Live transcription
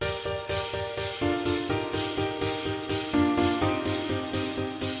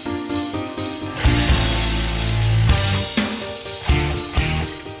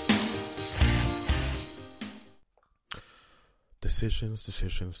Decisions.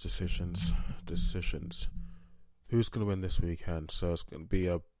 Who's going to win this weekend? So it's going to be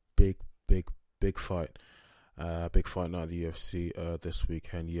a big fight. Big fight night at the UFC this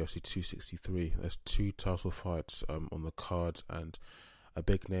weekend, UFC 263. There's two title fights on the cards, and a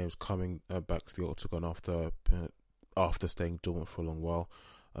big name's coming back to the octagon after staying dormant for a long while.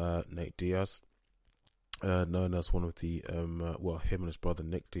 Nate Diaz, known as one of the him and his brother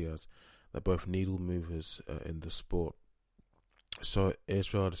Nick Diaz, they're both needle movers in the sport. So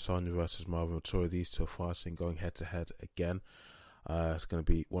Israel Adesanya versus Marvin Vettori, these two are fighting, going head to head again. It's going to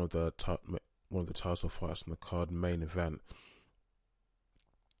be one of the title fights on the card, main event.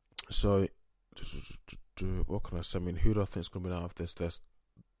 So what can I say? I mean, who do I think is going to be out of this?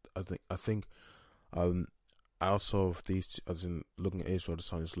 I think out of these, as in looking at Israel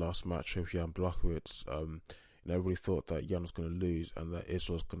Adesanya's last match with Jan Blachowicz, everybody thought that Jan was going to lose and that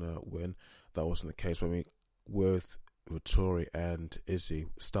Israel was going to win. That wasn't the case. But I mean, with Vettori and Izzy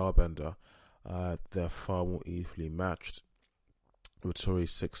Starbender, they're far more evenly matched.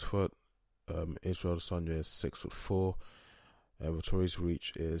 Vettori's 6 foot, Israel Adesanya is 6'4". Vettori's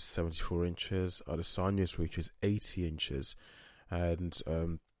reach is 74 inches. Adesanya's reach is 80 inches, and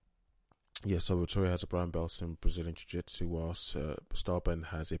so Vettori has a brown belt in Brazilian Jiu-Jitsu, whilst Starbender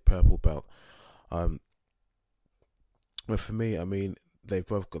has a purple belt. But for me, I mean, they've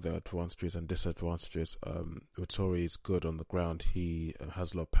both got their advantages and disadvantages. Vettori is good on the ground. He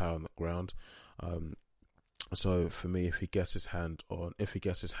has a lot of power on the ground. So for me, if he gets his hands on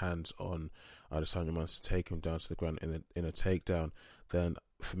Adesanya, wants to take him down to the ground in a takedown, then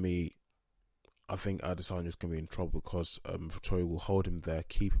for me, I think Adesanya is going to be in trouble, because Vettori will hold him there,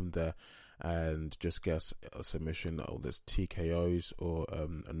 keep him there, and just get a submission, or there's TKOs or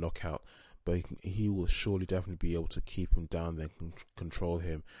a knockout. But he will surely definitely be able to keep him down there, control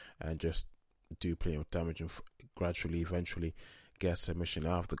him, and just do plenty of damage, and gradually, eventually, get a submission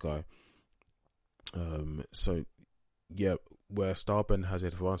out of the guy. So yeah, where Starbender has the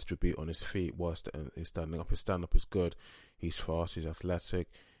advantage to be on his feet whilst he's standing up. His stand up is good. He's fast. He's athletic.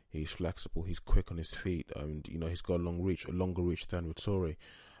 He's flexible. He's quick on his feet, and he's got a longer reach than Vettori.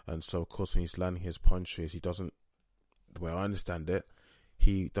 And so, of course, when he's landing his punches, he doesn't. The way I understand it,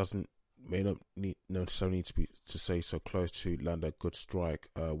 he may not necessarily need to stay so close to land a good strike,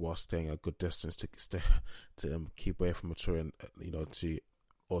 while staying a good distance to keep away from Vettori, and to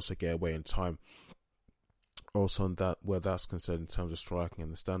also get away in time. Also, on that, where that's concerned in terms of striking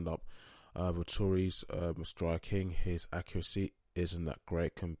and the stand-up, Vettori's striking, his accuracy isn't that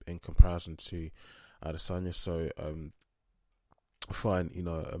great in comparison to Adesanya. So, fine,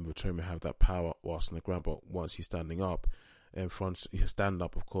 Vettori may have that power whilst on the ground, but once he's standing up in front, his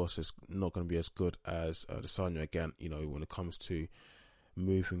stand-up, of course, is not going to be as good as Adesanya. Again, when it comes to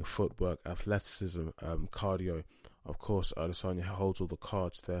moving, footwork, athleticism, cardio, of course, Adesanya holds all the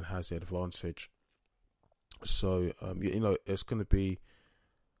cards there and has the advantage. So, it's going to be,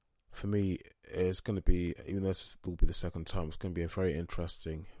 for me, even though this will be the second time, it's going to be a very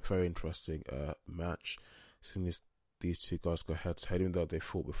interesting match. Seeing these two guys go head to head, even though they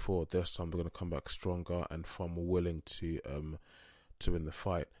fought before, this time they're going to come back stronger and far more willing to win the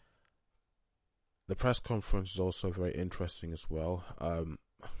fight. The press conference is also very interesting as well.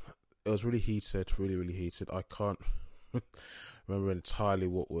 It was really heated, really heated. I can't remember entirely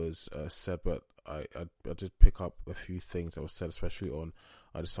what was said, but I did pick up a few things that were said, especially on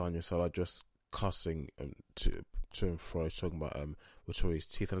Adesanya. So like just cussing to and fro, talking about Vettori's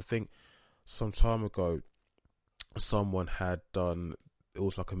teeth. And I think some time ago, someone had done, it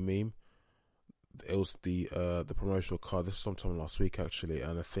was like a meme. It was the promotional card. This is sometime last week actually,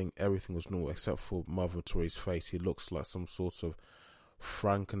 and I think everything was normal except for Marvin Vettori's face. He looks like some sort of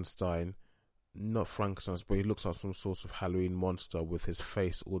Frankenstein. Not Frankenstein, but he looks like some sort of Halloween monster with his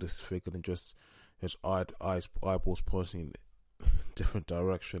face all disfigured and just his eyeballs pointing in different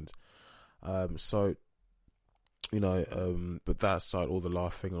directions. But that aside, all the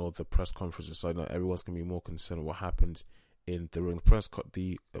laughing and all the press conferences, I know everyone's going to be more concerned what happened in the ring.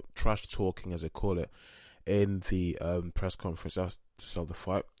 The trash talking, as they call it, in the press conference, that's to sell the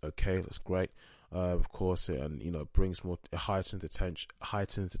fight. Okay, that's great. Of course, brings more, heightens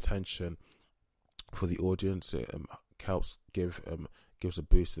the tension for the audience. It helps gives a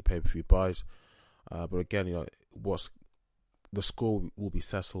boost to the pay-per-view buys. But again, the score will be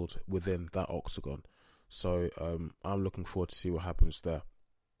settled within that octagon. So I'm looking forward to see what happens there.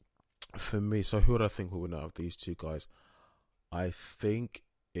 For me, so who would I think will win out of these two guys? I think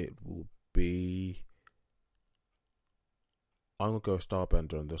it will be, I'm going to go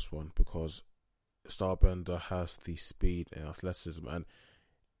Starbender on this one, because Starbender has the speed and athleticism, and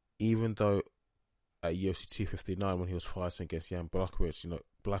even though at UFC 259 when he was fighting against Jan Blachowicz.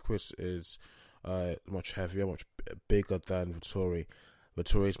 Blachowicz is much heavier, much bigger than Vettori.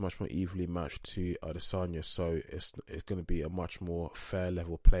 Vettori is much more evenly matched to Adesanya, so it's going to be a much more fair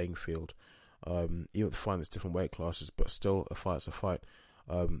level playing field. Even if the fight is different weight classes, but still a fight's a fight.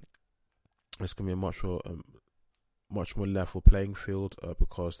 It's going to be a much more level playing field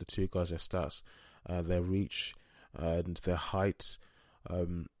because the two guys, their stats, their reach, and their height,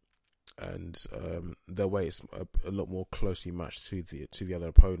 and their weight is a lot more closely matched to the other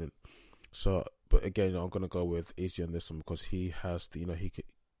opponent. So, but again, I'm going to go with Izzy on this one because he has he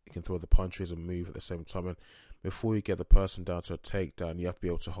can throw the punches and move at the same time. And before you get the person down to a takedown, you have to be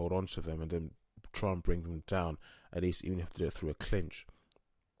able to hold on to them and then try and bring them down, at least even if you do it through a clinch.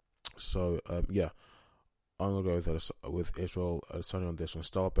 So, yeah, I'm going to go with Israel Adesanya on this one.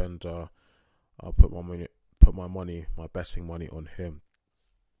 Stylebender, I'll put my betting money on him.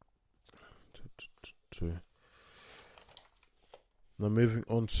 Now moving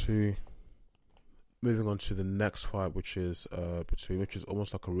on to the next fight, which is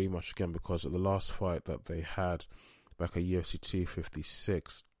almost like a rematch again, because of the last fight that they had back at UFC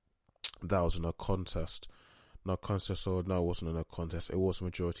 256, that was a no contest. It wasn't a no contest. It was a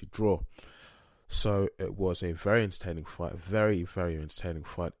majority draw. So it was a very entertaining fight, very, very entertaining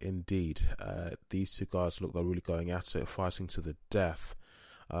fight indeed. These two guys looked like really going at it, fighting to the death.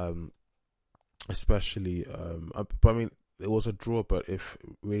 Especially, but I mean, it was a draw. But if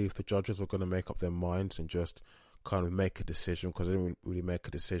the judges were going to make up their minds and just kind of make a decision, because they didn't really make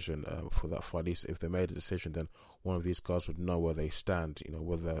a decision for that fight. At least if they made a decision, then one of these guys would know where they stand.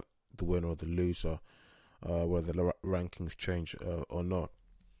 Whether the winner or the loser, whether the rankings change or not.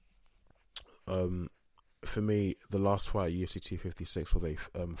 For me, the last fight, UFC 256, where they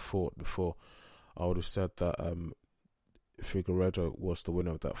fought before, I would have said that Figueiredo was the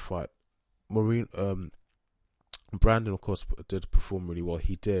winner of that fight. Brandon, of course, did perform really well.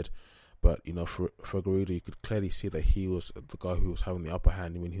 He did, but for Figueiredo, you could clearly see that he was the guy who was having the upper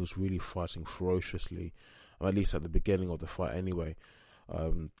hand. I mean, he was really fighting ferociously, or at least at the beginning of the fight, anyway.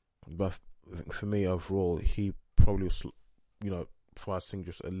 But for me, overall, he probably was, fighting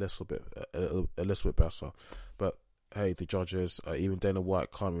just a little bit better. But hey, the judges, even Dana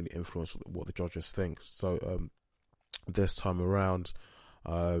White can't really influence what the judges think. So this time around,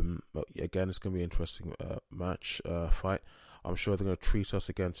 again, it's going to be an interesting fight. I'm sure they're going to treat us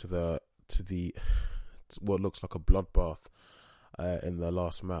again to what looks like a bloodbath in the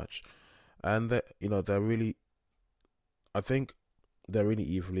last match, and they're really, I think they're really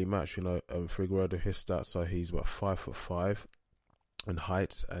evenly matched. Figueiredo, his stats are he's about 5'5" in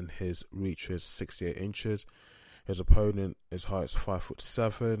height, and his reach is 68 inches. His opponent, his height is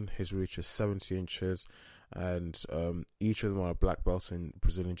 5'7", his reach is 70 inches, and each of them are a black belt in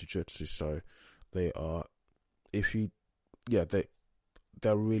Brazilian Jiu-Jitsu. So they are, they're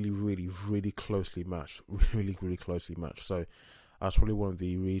really, really, really closely matched, really, really closely matched. So that's probably one of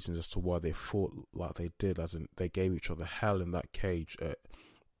the reasons as to why they fought like they did, as in they gave each other hell in that cage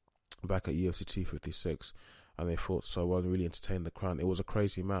back at UFC 256. And they fought so well and really entertained the crowd. It was a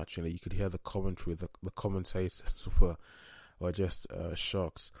crazy match. You could hear the commentary. The commentators were just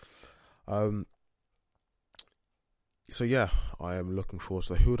shocked. So yeah, I am looking forward.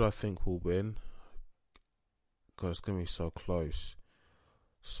 So who do I think will win? God, it's gonna be so close.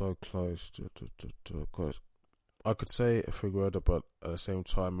 Because I could say Figueiredo, but at the same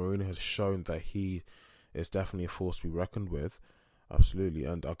time, Marino has shown that he is definitely a force to be reckoned with. Absolutely,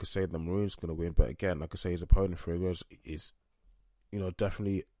 and I could say that Marino's going to win, but again, I could say his opponent Figueiredo is,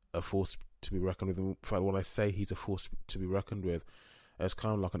 definitely a force to be reckoned with. In fact, when I say he's a force to be reckoned with, it's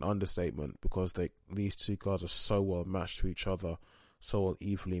kind of like an understatement, because these two guys are so well matched to each other, so well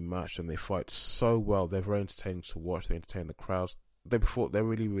evenly matched, and they fight so well. They're very entertaining to watch. They entertain the crowds. They're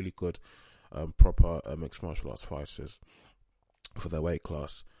really, really good, proper mixed martial arts fighters for their weight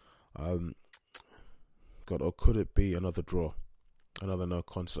class. God, or could it be another draw? Another no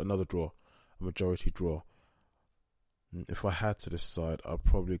contest, another draw, a majority draw. If I had to decide, I'd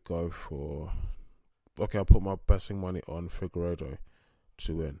probably go for... Okay, I'll put my betting money on Figueiredo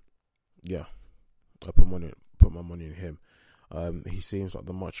to win. Yeah, I'll put my money on him. He seems like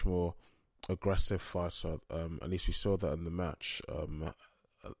the much more aggressive fighter. At least we saw that in the match. God,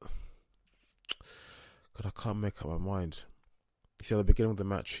 I can't make up my mind. You see, at the beginning of the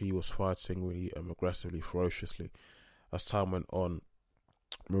match, he was fighting really aggressively, ferociously. As time went on,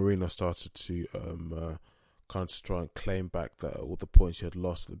 Marino started to kind of try and claim back all the points he had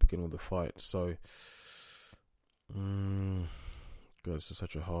lost at the beginning of the fight. So, God, this is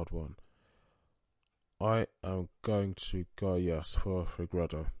such a hard one. I am going to go, yes, for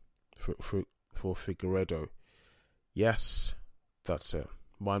Figueiredo. for Figueiredo. Yes, that's it.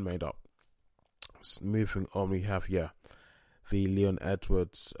 Mine made up. Moving on, we have the Leon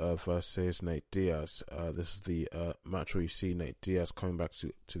Edwards versus Nate Diaz. This is the match where you see Nate Diaz coming back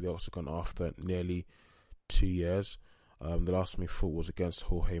to the octagon after nearly 2 years. The last time he fought was against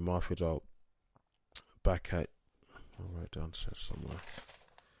Jorge Masvidal back at, I'll write down somewhere,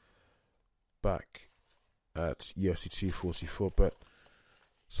 back at UFC 244. But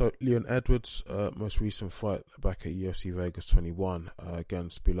so Leon Edwards' most recent fight back at UFC Vegas 21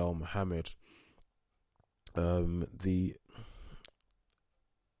 against Bilal Muhammad.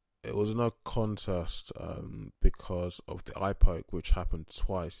 It was no contest because of the eye poke, which happened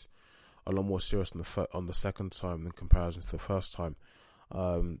twice, a lot more serious on the second time in comparison to the first time.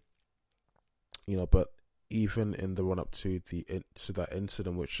 But even in the run up to that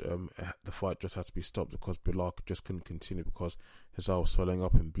incident, which the fight just had to be stopped because Bilal just couldn't continue because his eye was swelling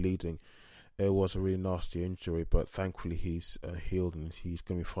up and bleeding. It was a really nasty injury, but thankfully he's healed and he's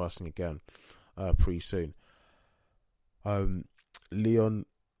going to be fighting again pretty soon. Leon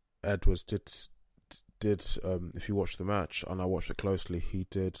Edwards did if you watch the match, and I watched it closely, he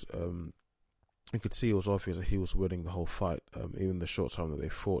did you could see it was obvious that he was winning the whole fight. Even the short time that they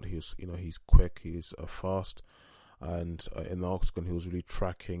fought, he's quick, he's fast, and in the octagon he was really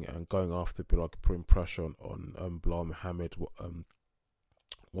tracking and going after Bilal, putting pressure on Bilal Muhammad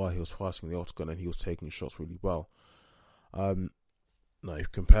while he was fighting in the octagon, and he was taking shots really well. Now if you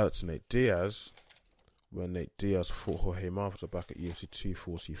compare it to Nate Diaz, when Nate Diaz fought Jorge Masvidal back at UFC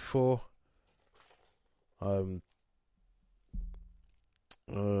 244,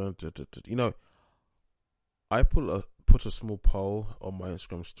 I put a small poll on my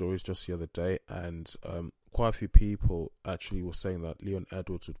Instagram stories just the other day, and quite a few people actually were saying that Leon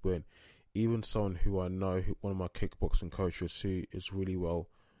Edwards would win. Even someone who I know, one of my kickboxing coaches, who is really well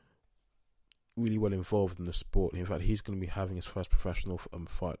involved in the sport. In fact, he's going to be having his first professional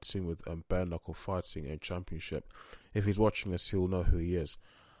fight soon with bare knuckle fighting and championship. If he's watching this, he'll know who he is.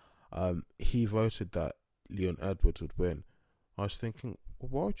 He voted that Leon Edwards would win. I was thinking,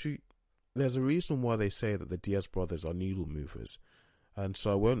 why would you? There's a reason why they say that the Diaz brothers are needle movers, and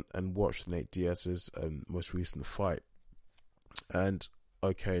so I went and watched Nate Diaz's most recent fight, and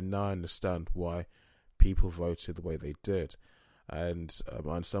okay, now I understand why people voted the way they did. And I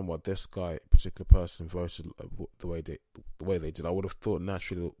understand why this particular person voted the way they did. I would have thought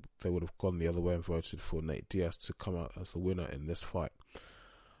naturally they would have gone the other way and voted for Nate Diaz to come out as the winner in this fight.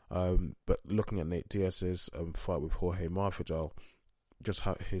 But looking at Nate Diaz's fight with Jorge Masvidal, just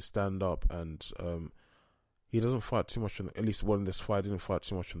how his stand up, and he doesn't fight too much at least one in this fight didn't fight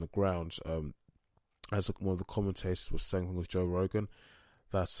too much on the ground. As one of the commentators was saying with Joe Rogan,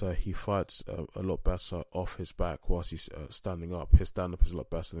 that he fights a lot better off his back whilst he's standing up. His stand-up is a lot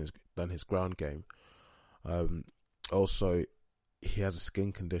better than his ground game. Also, he has a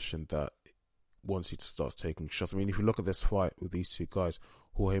skin condition that once he starts taking shots... I mean, if you look at this fight with these two guys,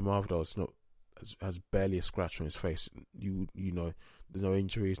 Jorge Masvidal has barely a scratch on his face. You know, there's no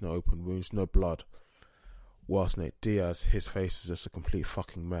injuries, no open wounds, no blood. Whilst Nate Diaz, his face is just a complete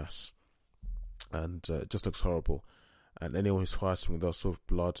fucking mess. And it just looks horrible. And anyone who's fighting with that sort of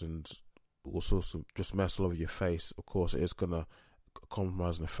blood and all sorts of just mess all over your face, of course, it is going to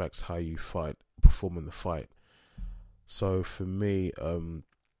compromise and affect how you perform in the fight. So for me, I'm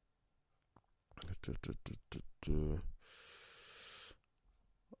going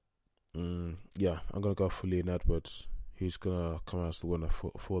to go for Leon Edwards. He's going to come out as the winner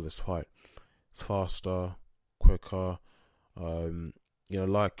for this fight. Faster, quicker,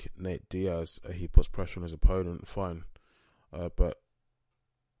 like Nate Diaz, he puts pressure on his opponent, fine. But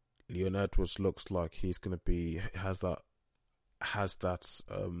Leon Edwards looks like he's going to has that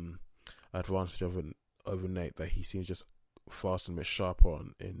advantage over Nate, that he seems just fast and a bit sharper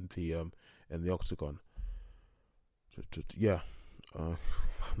in the octagon. I'm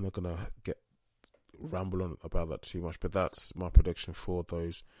not going to ramble on about that too much, but that's my prediction for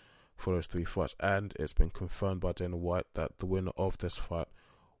those three fights, and it's been confirmed by Dana White that the winner of this fight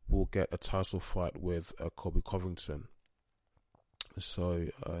will get a title fight with Colby Covington. So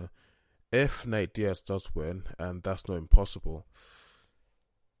if Nate Diaz does win, and that's not impossible,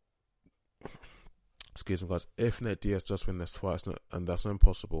 excuse me guys, if Nate Diaz does win this fight, and that's not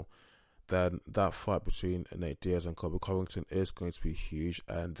impossible, then that fight between Nate Diaz and Colby Covington is going to be huge,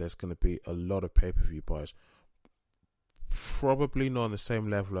 and there's going to be a lot of pay-per-view buys. Probably not on the same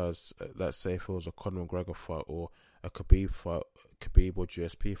level as, let's say, if it was a Conor McGregor fight or a Khabib or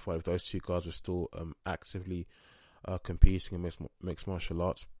GSP fight, if those two guys were still actively competing in mixed martial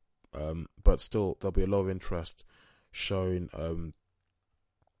arts. But still, there'll be a lot of interest shown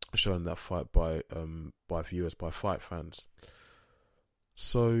shown in that fight by viewers, by fight fans.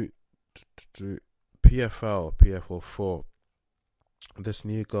 So PFL 4. This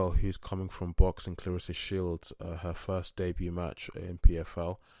new girl who's coming from boxing, Clarissa Shields, her first debut match in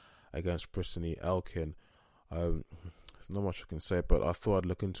PFL against Brittany Elkin. There's not much I can say, but I thought I'd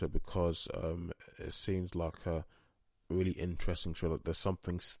look into it because it seems like a really interesting show. Like there's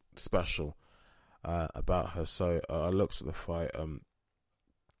something special about her. So I looked at the fight,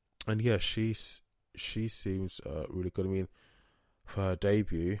 and yeah, she seems really good. I mean, for her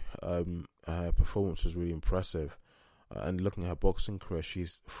debut, her performance was really impressive. And looking at her boxing career,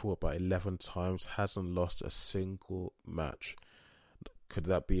 she's fought about 11 times, hasn't lost a single match. Could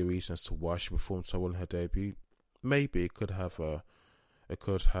that be a reason as to why she performed so well in her debut? Maybe it could have one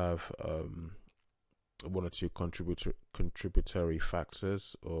or two contributory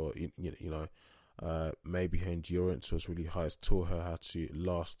factors, or maybe her endurance was really high. It taught her how to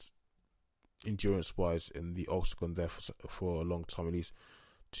last endurance-wise in the octagon there for a long time, at least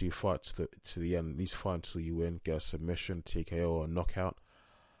to fight to the end, at least fight until you win, get a submission, TKO, or a knockout.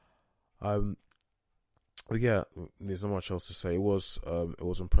 But yeah, there's not much else to say. It was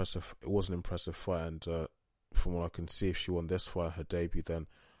impressive. It was an impressive fight, and from what I can see, if she won this fight, her debut, then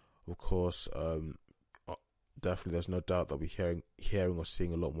of course, definitely there's no doubt that we're hearing or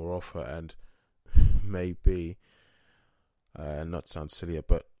seeing a lot more of her, and maybe, not sound sillier,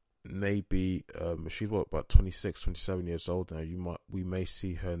 but maybe she's about 26, 27 years old now. We may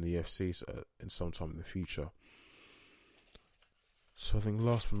see her in the UFC in some time in the future. So I think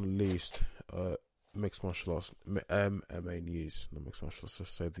last but not least, mixed martial arts, MMA news. Not mixed martial arts.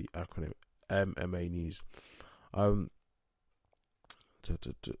 Let's say the acronym MMA news.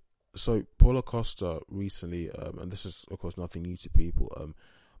 So Paulo Costa recently, and this is of course nothing new to people.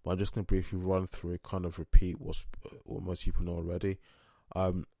 But I'm just going to briefly run through it, kind of repeat what most people know already.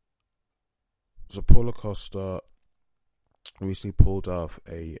 So Paulo Costa recently pulled off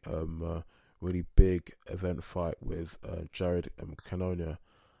a really big event fight with Jared Cannonier.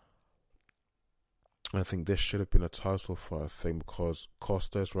 I think this should have been a title fight, I think, because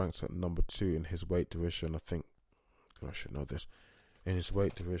Costa is ranked at number 2 in his weight division. I think I should know this. In his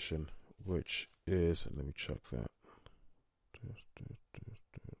weight division, which is, let me check that.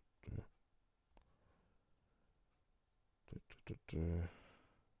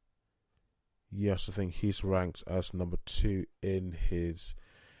 Yes, I think he's ranked as number 2 in the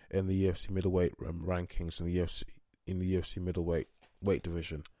UFC middleweight rankings in the UFC middleweight weight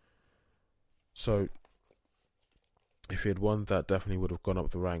division. So if he had won that, definitely would have gone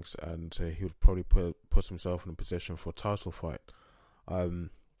up the ranks, and he would probably put himself in a position for a title fight.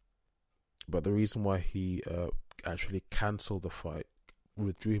 But the reason why he actually cancelled the fight,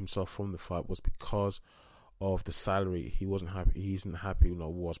 withdrew himself from the fight, was because of the salary. He wasn't happy. He isn't happy,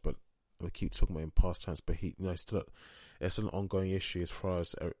 but we keep talking about in past tense. But it's still an ongoing issue as far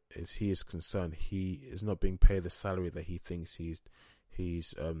as he is concerned. He is not being paid the salary that he thinks he's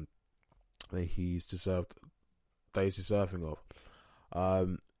deserving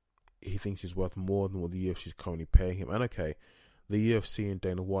of. He thinks he's worth more than what the UFC is currently paying him. And okay, the UFC and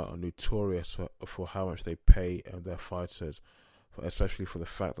Dana White are notorious for how much they pay their fighters, especially for the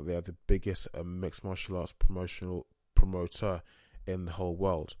fact that they are the biggest mixed martial arts promoter in the whole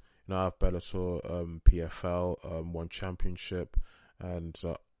world. I have Bellator, PFL, One Championship, and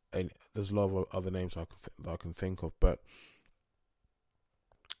there's a lot of other names I can think of. But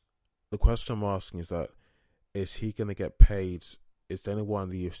the question I'm asking is that, is he going to get paid? Is Dana White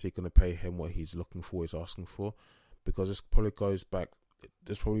and the UFC going to pay him what he's looking for, he's asking for? Because this probably goes back,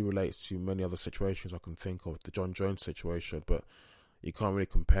 this probably relates to many other situations I can think of, the John Jones situation, but you can't really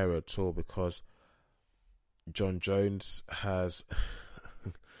compare it at all, because John Jones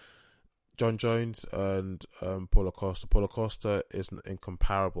and Paulo Costa. Paulo Costa is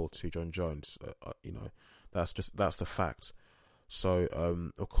incomparable to John Jones. That's the fact. So,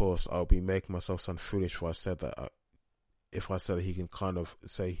 of course, I'll be making myself sound foolish if I said that. If I said that he can kind of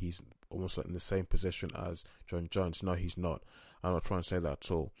say he's almost like in the same position as John Jones. No, he's not. I'm not trying to say that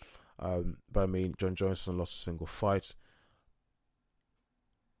at all. But I mean, John Jones hasn't lost a single fight.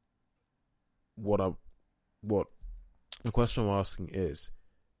 What the question I'm asking is,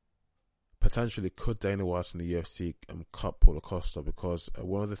 potentially, could Dana White and the UFC cut Paulo Costa? Because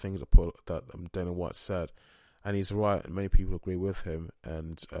one of the things that Dana White said, and he's right, and many people agree with him,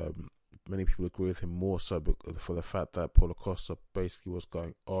 and many people agree with him more so for the fact that Paulo Costa basically was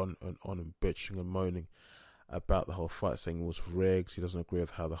going on and bitching and moaning about the whole fight, saying it was rigged. He doesn't agree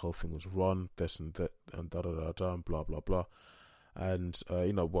with how the whole thing was run, this and that, and and blah blah blah. And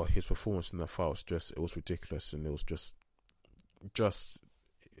his performance in that fight was it was ridiculous, and it was just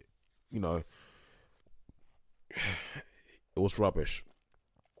it was rubbish.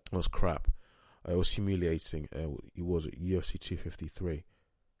 It was crap. It was humiliating. It was at UFC 253.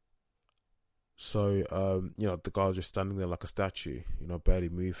 So, the guy was just standing there like a statue, barely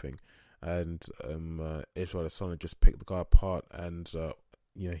moving. And Israel Adesanya just picked the guy apart and,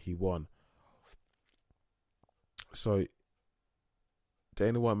 he won. So,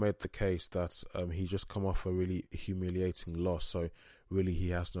 Dana White made the case that he just come off a really humiliating loss. So, really,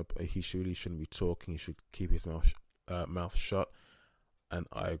 he really shouldn't be talking. He should keep his mouth shut. And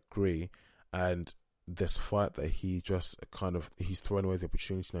I agree. And this fight that he's thrown away the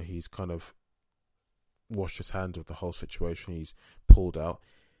opportunity. Now he's kind of washed his hands of the whole situation. He's pulled out.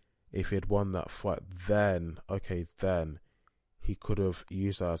 If he had won that fight, then he could have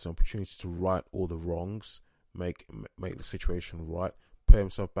used that as an opportunity to right all the wrongs, make the situation right, put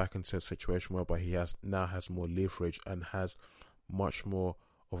himself back into a situation whereby he now has more leverage and has much more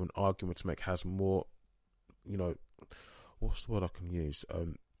of an argument to make, has more, what's the word I can use?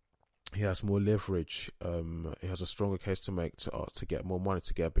 He has more leverage. He has a stronger case to make to get more money,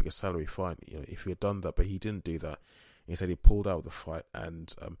 to get a bigger salary. Fine, if he had done that, but he didn't do that. Instead, he pulled out of the fight,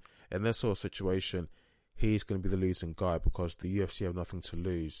 and in this sort of situation, he's going to be the losing guy because the UFC have nothing to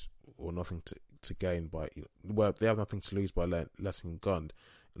lose or nothing to gain by. Well, they have nothing to lose by letting him go.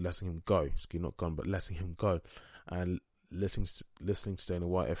 Letting him go, and listening to Dana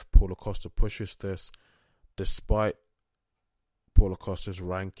White. If Paulo Costa pushes this, despite Paulo Costa's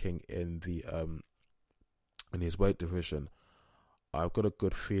ranking in in his weight division, I've got a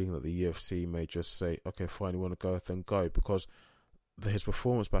good feeling that the UFC may just say, okay, fine, you want to go, then go, because his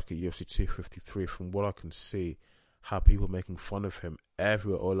performance back at UFC 253, from what I can see, how people making fun of him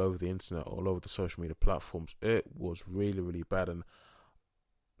everywhere, all over the internet, all over the social media platforms, it was really, really bad. And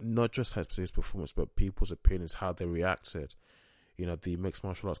not just his performance, but people's opinions, how they reacted. The mixed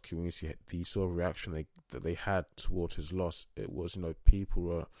martial arts community, the sort of reaction that they had towards his loss, it was, people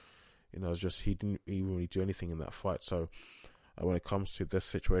were, it's just, he didn't even really do anything in that fight. So when it comes to this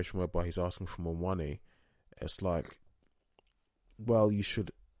situation whereby he's asking for more money, it's like, well, you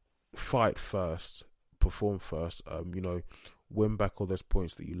should fight first, perform first, win back all those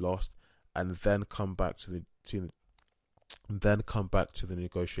points that you lost, and then come back to the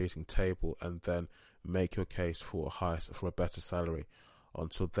negotiating table, and then make your case for a better salary.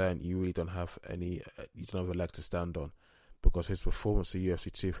 Until then, you really don't have a leg to stand on, because his performance at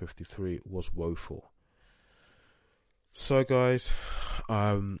UFC 253 was woeful. So, guys,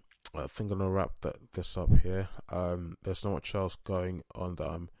 I think I'm gonna wrap this up here. There's not much else going on that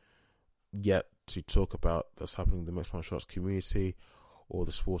I'm yet to talk about that's happening in the mixed martial arts community or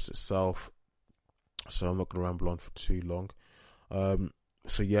the sports itself. So I'm not gonna ramble on for too long.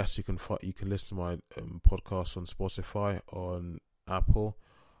 So yes, you can listen to my podcast on Spotify, on Apple,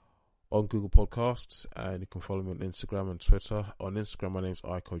 on Google Podcasts, and you can follow me on Instagram and Twitter. On Instagram, my name's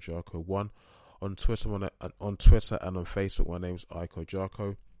IkoJarko1. On Twitter and on Facebook, my name's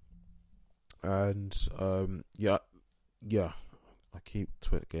IkoJarko. And I keep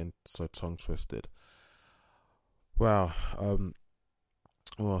getting so tongue twisted. Wow.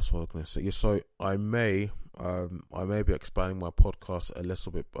 What else was I going to say? Yeah, so I may be expanding my podcast a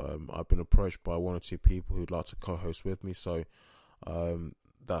little bit. But I've been approached by one or two people who'd like to co-host with me. So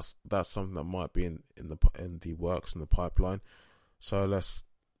that's something that might be in the works, in the pipeline. So let's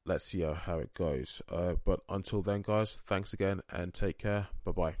see how it goes. But until then, guys, thanks again and take care.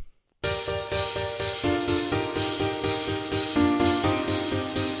 Bye bye.